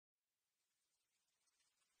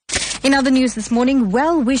In other news this morning,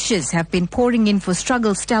 well wishes have been pouring in for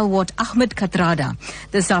struggle stalwart Ahmed Kathrada.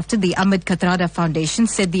 This after the Ahmed Kathrada Foundation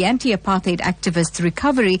said the anti-apartheid activist's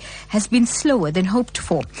recovery has been slower than hoped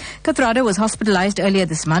for. Kathrada was hospitalized earlier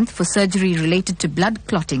this month for surgery related to blood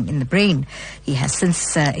clotting in the brain. He has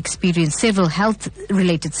since experienced several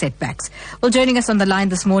health-related setbacks. Well, joining us on the line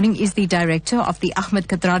this morning is the director of the Ahmed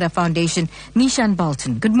Kathrada Foundation, Neeshan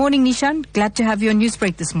Balton. Good morning, Neeshan. Glad to have you on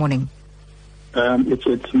Newsbreak this morning.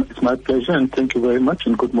 It's my pleasure, and thank you very much,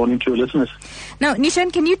 and good morning to your listeners. Now,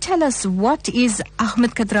 Neeshan, can you tell us what is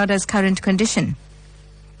Ahmed Kathrada's current condition?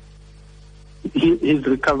 His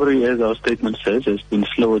recovery, as our statement says, has been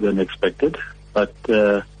slower than expected, but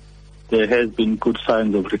there has been good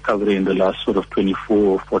signs of recovery in the last sort of 24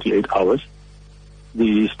 or 48 hours.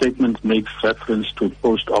 The statement makes reference to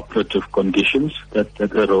post-operative conditions that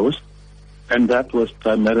arose, and that was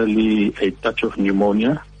primarily a touch of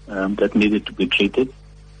pneumonia that needed to be treated,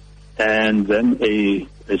 and then a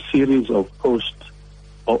series of post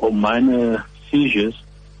or minor seizures,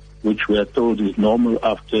 which we are told is normal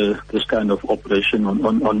after this kind of operation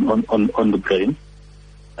on the brain.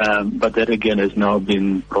 But that again has now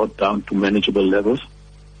been brought down to manageable levels,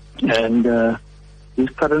 and he's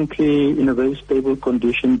currently in a very stable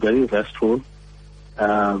condition, very restful,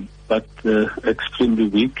 but extremely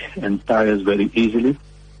weak and tires very easily.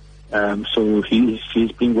 So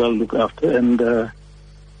he's being well looked after, and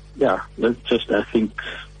let's just, I think,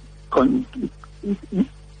 pulling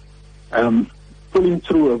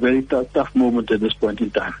through a very tough moment at this point in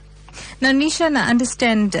time. Now, Neeshan, I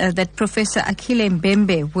understand that Professor Akile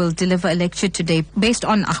Mbembe will deliver a lecture today based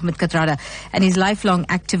on Ahmed Kathrada and his lifelong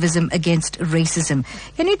activism against racism.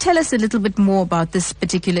 Can you tell us a little bit more about this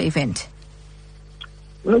particular event?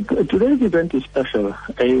 Well, today's event is special.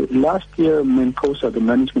 Last year, Menkosa, the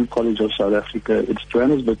Management College of South Africa, its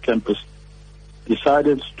Johannesburg campus,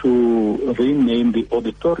 decided to rename the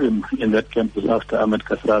auditorium in that campus after Ahmed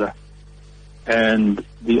Kathrada. And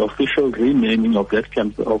the official renaming of that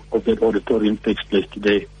of that auditorium takes place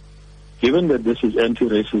today. Given that this is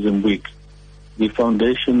Anti-Racism Week, the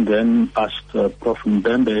foundation then asked Prof.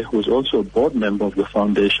 Mbembe, who is also a board member of the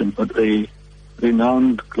foundation, but a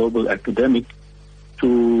renowned global academic,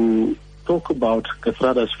 to talk about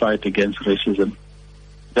Kathrada's fight against racism.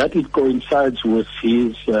 That it coincides with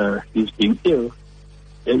his being ill,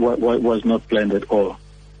 it was not planned at all.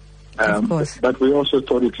 Of course. But we also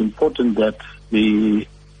thought it's important that the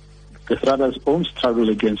Kathrada's own struggle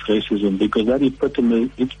against racism, because that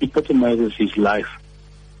epitomizes his life,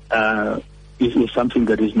 is something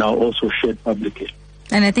that is now also shared publicly.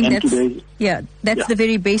 And I think that's the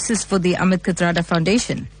very basis for the Ahmed Kathrada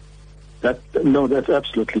Foundation. That's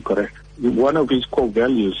absolutely correct. One of his core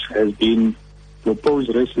values has been to oppose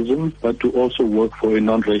racism, but to also work for a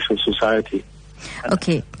non-racial society.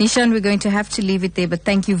 Okay, Neeshan, we're going to have to leave it there, but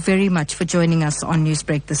thank you very much for joining us on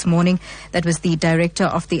Newsbreak this morning. That was the director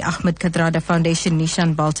of the Ahmed Kathrada Foundation,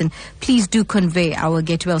 Neeshan Balton. Please do convey our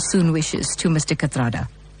get well soon wishes to Mr. Kathrada.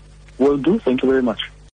 Will do. Thank you very much.